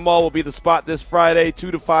 Galleria Mall will be the spot this Friday,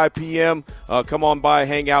 2 to 5 p.m. Come on by,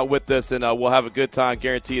 hang out with us, and we'll have a good time.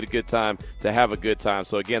 Guaranteed a good time to have a good time.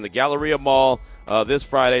 So, again, the Galleria Mall this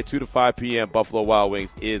Friday, 2 to 5 p.m. Buffalo Wild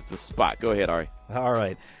Wings is the spot. Go ahead, Ari. All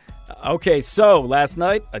right. Okay, so last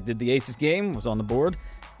night I did the Aces game, was on the board.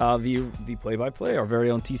 The play-by-play, our very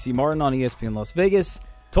own TC Martin on ESPN Las Vegas,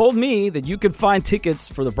 told me that you could find tickets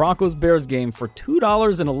for the Broncos-Bears game for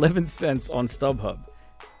 $2.11 on StubHub.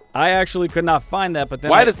 I actually could not find that, but then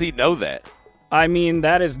why does he know that? I mean,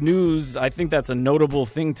 that is news. I think that's a notable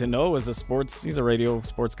thing to know as he's a radio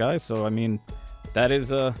sports guy, so I mean,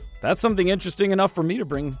 that's something interesting enough for me to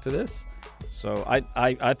bring to this. So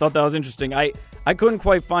I thought that was interesting. I couldn't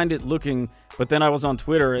quite find it looking, but then I was on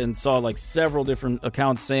Twitter and saw several different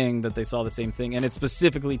accounts saying that they saw the same thing, and it's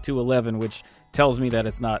specifically 211, which tells me that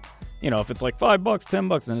it's not, if it's $5,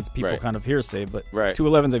 $10, then it's people kind of hearsay, but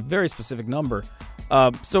 211 is a very specific number.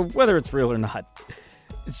 So whether it's real or not,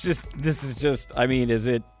 is it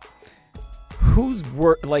who's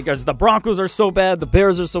as the Broncos are so bad, the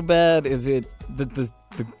Bears are so bad? Is it the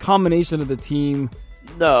combination of the team?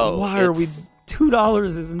 No. Why are we $2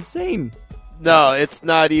 is insane. No, it's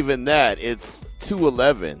not even that. It's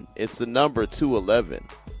 211. It's the number 211,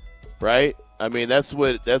 right? I mean, that's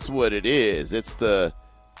what it is. It's I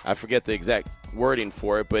forget the exact wording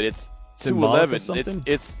for it, but it's 211.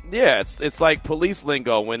 It's like police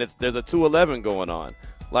lingo when there's a 211 going on.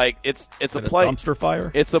 It's a play. Dumpster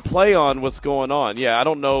fire. It's a play on what's going on. Yeah, I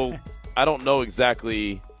don't know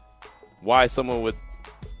exactly why someone would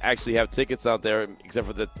actually have tickets out there, except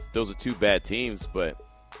for that those are 2 bad teams, but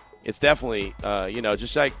it's definitely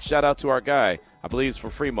just shout out to our guy. I believe he's from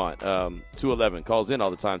Fremont. 211 calls in all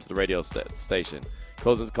the time to the radio station.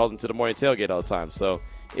 Calls into the morning tailgate all the time. So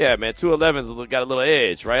yeah, man, 211's got a little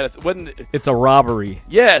edge, right? It's a robbery.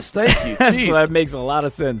 Yes, thank you. Jeez. So that makes a lot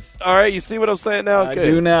of sense. All right, you see what I'm saying now? Okay. I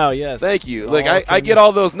do now, yes. Thank you. Look, I get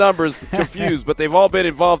all those numbers confused, but they've all been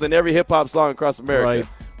involved in every hip-hop song across America. Right.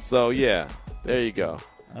 So, yeah, there you go.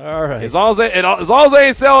 All right. As long as they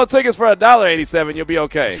ain't selling tickets for $1.87, you'll be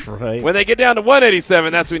okay. Right. When they get down to $1.87,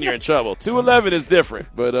 that's when you're in trouble. $2.11 is different,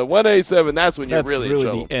 but $1.87, that's when you're really in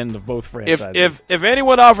trouble. That's the end of both franchises. If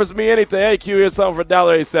anyone offers me anything, hey Q, here's something for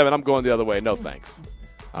 $1.87, I'm going the other way. No thanks.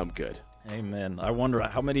 I'm good. Amen. I wonder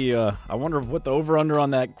how many. I wonder what the over/under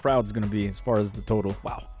on that crowd's going to be as far as the total.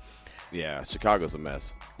 Wow. Yeah, Chicago's a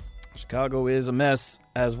mess. Chicago is a mess,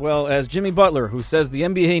 as well as Jimmy Butler, who says the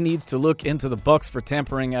NBA needs to look into the Bucks for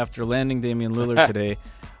tampering after landing Damian Lillard today.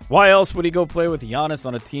 Why else would he go play with Giannis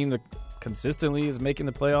on a team that consistently is making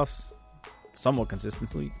the playoffs? Somewhat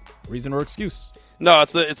consistently. Reason or excuse? No,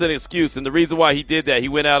 it's an excuse, and the reason why he did that, he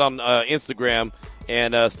went out on Instagram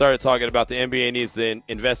and started talking about the NBA needs to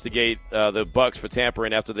investigate the Bucks for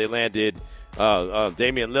tampering after they landed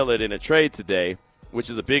Damian Lillard in a trade today, which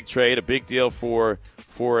is a big trade, a big deal for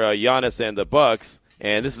Giannis and the Bucks.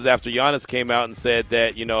 And this is after Giannis came out and said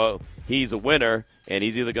that, he's a winner and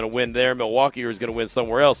he's either going to win there in Milwaukee or he's going to win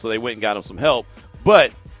somewhere else. So they went and got him some help.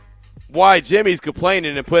 But why Jimmy's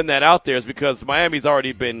complaining and putting that out there is because Miami's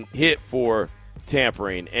already been hit for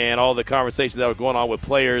tampering and all the conversations that were going on with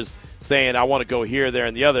players saying, I want to go here, there,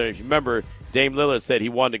 and the other. If you remember, Dame Lillard said he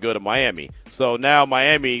wanted to go to Miami. So now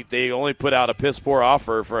Miami, they only put out a piss-poor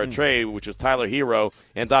offer for a trade, which was Tyler Hero,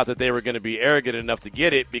 and thought that they were going to be arrogant enough to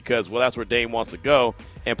get it because, well, that's where Dame wants to go.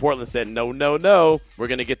 And Portland said, no, no, no. We're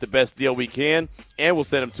going to get the best deal we can, and we'll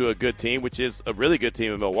send him to a good team, which is a really good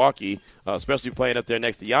team in Milwaukee, especially playing up there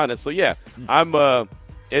next to Giannis. So, yeah,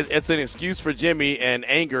 it's an excuse for Jimmy and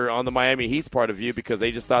anger on the Miami Heat's part of view because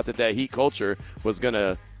they just thought that Heat culture was going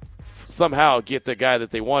to somehow get the guy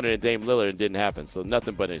that they wanted in Dame Lillard, and didn't happen. So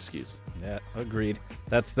nothing but an excuse. Yeah, agreed.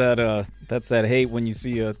 That's that hate when you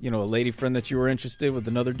see a lady friend that you were interested with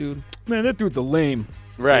another dude. Man, that dude's a lame.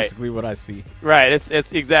 That's right. Basically what I see. Right.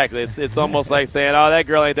 It's exactly. It's almost like saying, oh, that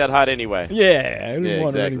girl ain't that hot anyway. Yeah, I didn't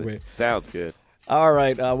want her exactly. anyway. Sounds good. All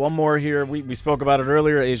right, one more here. We spoke about it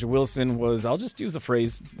earlier. Asia Wilson was, I'll just use the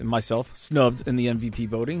phrase myself, snubbed in the MVP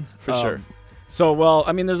voting. For sure. So, well,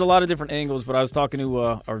 I mean, there's a lot of different angles, but I was talking to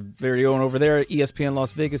our very own over there at ESPN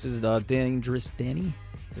Las Vegas. Is Dangerous Danny?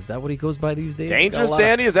 Is that what he goes by these days? Dangerous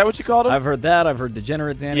Danny? Is that what you called him? I've heard that. I've heard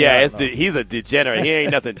Degenerate Danny. Yeah, he's a degenerate. He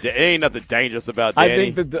ain't nothing. Ain't nothing dangerous about Danny. I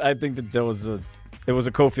think that it was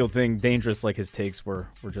a Cofield thing. Dangerous, like his takes were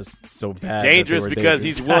just so bad. Dangerous because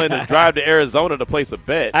he's willing to drive to Arizona to place a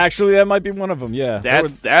bet. Actually, that might be one of them. Yeah,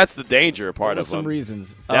 that's the danger part of him. Some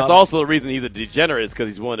reasons. That's also the reason he's a degenerate is because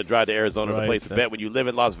he's willing to drive to Arizona to place a bet when you live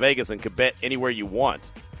in Las Vegas and can bet anywhere you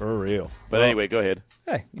want. For real. But anyway, go ahead.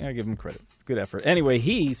 Hey, I give him credit. It's good effort. Anyway,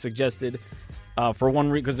 he suggested for one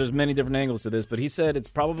reason, because there's many different angles to this, but he said it's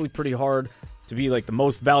probably pretty hard to be like the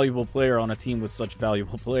most valuable player on a team with such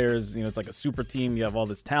valuable players. It's like a super team. You have all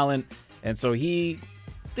this talent. And so he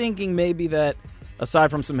thinking maybe that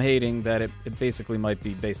aside from some hating, that it basically might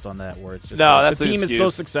be based on that, where it's just that's the team is so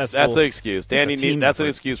successful. That's an excuse. That's an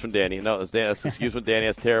excuse from Danny. No, that's an excuse from Danny.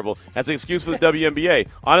 That's terrible. That's an excuse for the WNBA.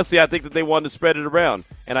 Honestly, I think that they wanted to spread it around.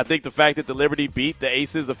 And I think the fact that the Liberty beat the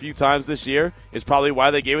Aces a few times this year is probably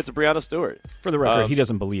why they gave it to Breanna Stewart. For the record, he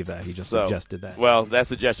doesn't believe that. He just suggested that. Well, that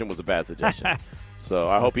suggestion was a bad suggestion. So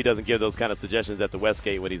I hope he doesn't give those kind of suggestions at the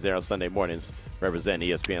Westgate when he's there on Sunday mornings representing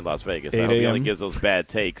ESPN Las Vegas. I hope he only gives those bad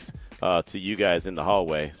takes to you guys in the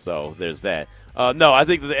hallway. So there's that. No, I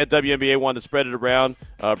think that the WNBA wanted to spread it around.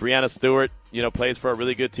 Breanna Stewart, plays for a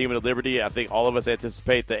really good team in the Liberty. I think all of us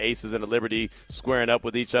anticipate the Aces and the Liberty squaring up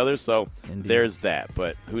with each other. So there's that.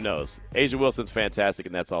 But who knows? Asia Wilson's fantastic,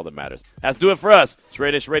 and that's all that matters. That's do it for us. It's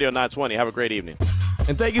Radish Radio 920. Have a great evening.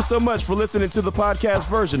 And thank you so much for listening to the podcast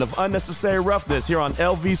version of Unnecessary Roughness here on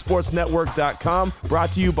LVSportsNetwork.com,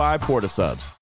 brought to you by Porta Subs.